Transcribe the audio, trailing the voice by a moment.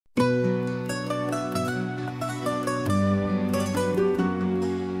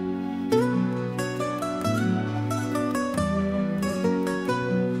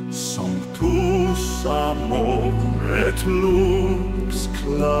et lux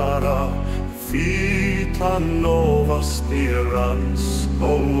clara, vita nova spirans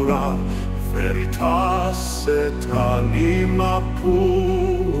ora, veritas et anima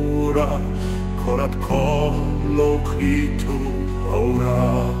pura, corat colloquitu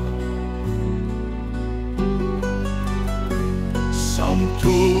ora.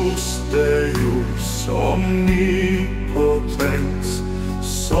 Sanctus Deus omnipotens,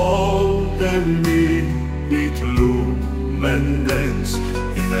 solem mit luminens,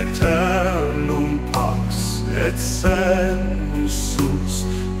 in aeternum pax et sensus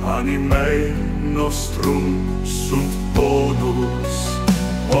animae nostrum sunt bonus.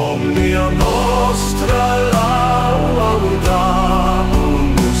 Omnia nostra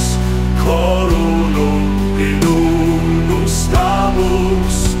laudamus, coronum in unus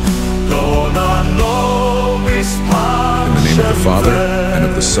Damus, dona nobis pax. In the name of the Father, and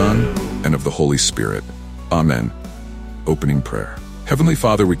of the Son, and of the Holy Spirit. Amen. Opening prayer. Heavenly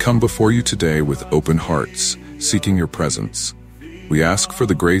Father, we come before you today with open hearts, seeking your presence. We ask for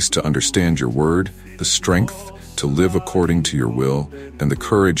the grace to understand your word, the strength to live according to your will, and the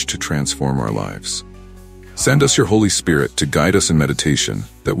courage to transform our lives. Send us your Holy Spirit to guide us in meditation,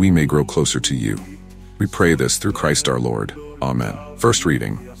 that we may grow closer to you. We pray this through Christ our Lord. Amen. First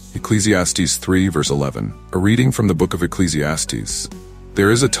reading, Ecclesiastes 3 verse 11. A reading from the book of Ecclesiastes.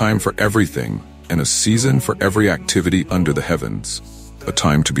 There is a time for everything, and a season for every activity under the heavens. A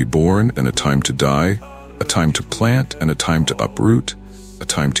time to be born and a time to die, a time to plant and a time to uproot, a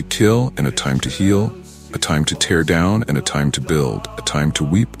time to kill and a time to heal, a time to tear down and a time to build, a time to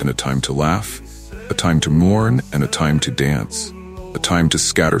weep and a time to laugh, a time to mourn and a time to dance, a time to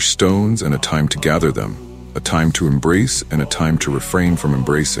scatter stones and a time to gather them, a time to embrace and a time to refrain from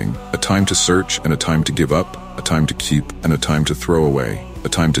embracing, a time to search and a time to give up, a time to keep and a time to throw away, a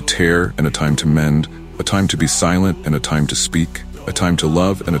time to tear and a time to mend, a time to be silent and a time to speak, a time to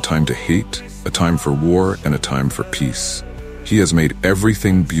love and a time to hate, a time for war and a time for peace. He has made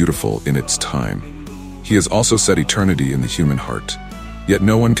everything beautiful in its time. He has also set eternity in the human heart. Yet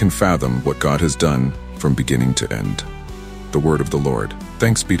no one can fathom what God has done from beginning to end. The word of the Lord.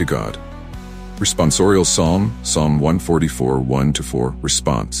 Thanks be to God. Responsorial Psalm, Psalm 144, 1-4,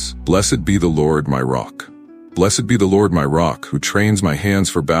 Response. Blessed be the Lord my rock. Blessed be the Lord my rock, who trains my hands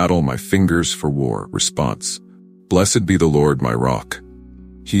for battle, my fingers for war. Response. Blessed be the Lord my rock.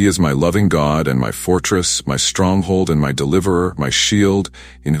 He is my loving God and my fortress, my stronghold and my deliverer, my shield,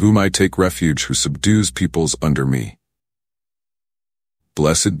 in whom I take refuge, who subdues peoples under me.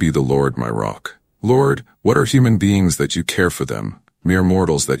 Blessed be the Lord my rock. Lord, what are human beings that you care for them, mere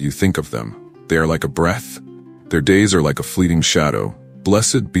mortals that you think of them? They are like a breath. Their days are like a fleeting shadow.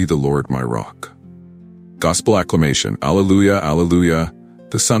 Blessed be the Lord my rock. Gospel acclamation. Alleluia, alleluia.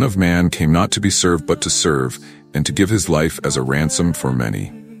 The Son of Man came not to be served but to serve, and to give his life as a ransom for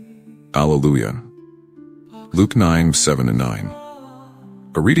many. Alleluia. Luke 9, 7-9.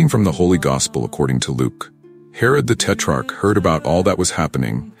 A reading from the Holy Gospel according to Luke. Herod the Tetrarch heard about all that was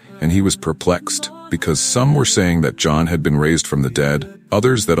happening, and he was perplexed, because some were saying that John had been raised from the dead,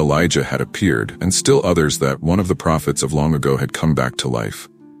 others that Elijah had appeared, and still others that one of the prophets of long ago had come back to life.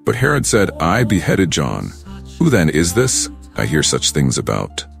 But Herod said, I beheaded John. Who then is this? I hear such things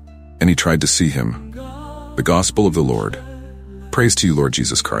about. And he tried to see him. The Gospel of the Lord. Praise to you, Lord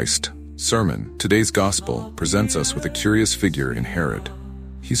Jesus Christ. Sermon. Today's Gospel presents us with a curious figure in Herod.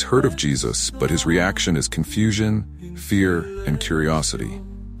 He's heard of Jesus, but his reaction is confusion, fear, and curiosity.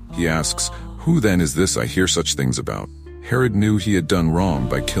 He asks, who then is this I hear such things about? Herod knew he had done wrong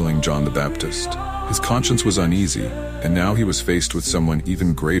by killing John the Baptist. His conscience was uneasy, and now he was faced with someone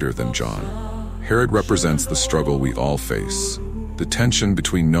even greater than John. Herod represents the struggle we all face. The tension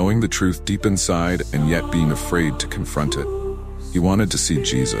between knowing the truth deep inside and yet being afraid to confront it. He wanted to see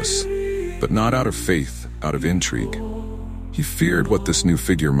Jesus, but not out of faith, out of intrigue. He feared what this new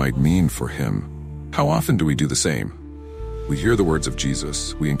figure might mean for him. How often do we do the same? We hear the words of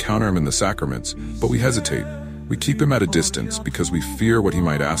Jesus, we encounter him in the sacraments, but we hesitate. We keep him at a distance because we fear what he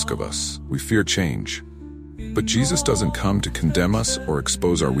might ask of us. We fear change. But Jesus doesn't come to condemn us or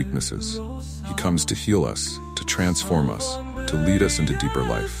expose our weaknesses. He comes to heal us, to transform us, to lead us into deeper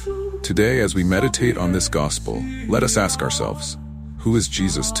life. Today, as we meditate on this gospel, let us ask ourselves, who is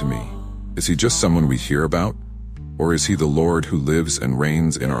Jesus to me? Is he just someone we hear about? Or is he the Lord who lives and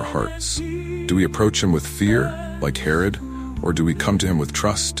reigns in our hearts? Do we approach him with fear, like Herod? Or do we come to him with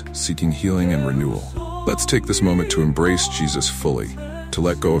trust, seeking healing and renewal? Let's take this moment to embrace Jesus fully, to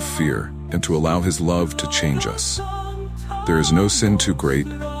let go of fear, and to allow his love to change us. There is no sin too great,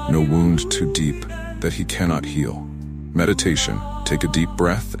 no wound too deep, that he cannot heal. Meditation. Take a deep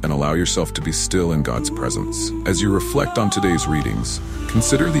breath and allow yourself to be still in God's presence. As you reflect on today's readings,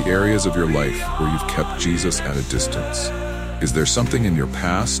 consider the areas of your life where you've kept Jesus at a distance. Is there something in your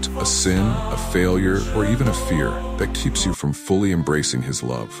past, a sin, a failure, or even a fear that keeps you from fully embracing His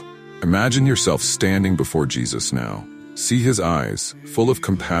love? Imagine yourself standing before Jesus now. See His eyes, full of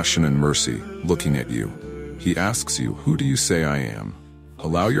compassion and mercy, looking at you. He asks you, "Who do you say I am?"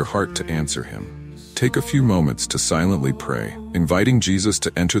 Allow your heart to answer Him. Take a few moments to silently pray, inviting Jesus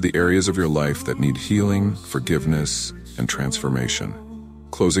to enter the areas of your life that need healing, forgiveness, and transformation.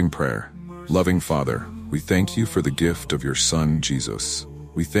 Closing prayer. Loving Father, we thank you for the gift of your Son, Jesus.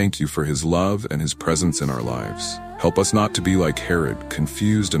 We thank you for His love and His presence in our lives. Help us not to be like Herod,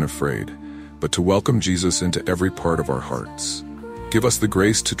 confused and afraid, but to welcome Jesus into every part of our hearts. Give us the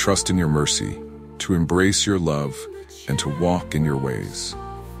grace to trust in your mercy, to embrace your love, and to walk in your ways.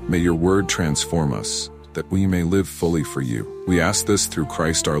 May your word transform us, that we may live fully for you. We ask this through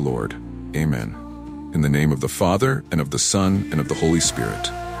Christ our Lord. Amen. In the name of the Father, and of the Son, and of the Holy Spirit.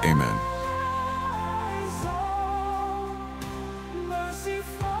 Amen.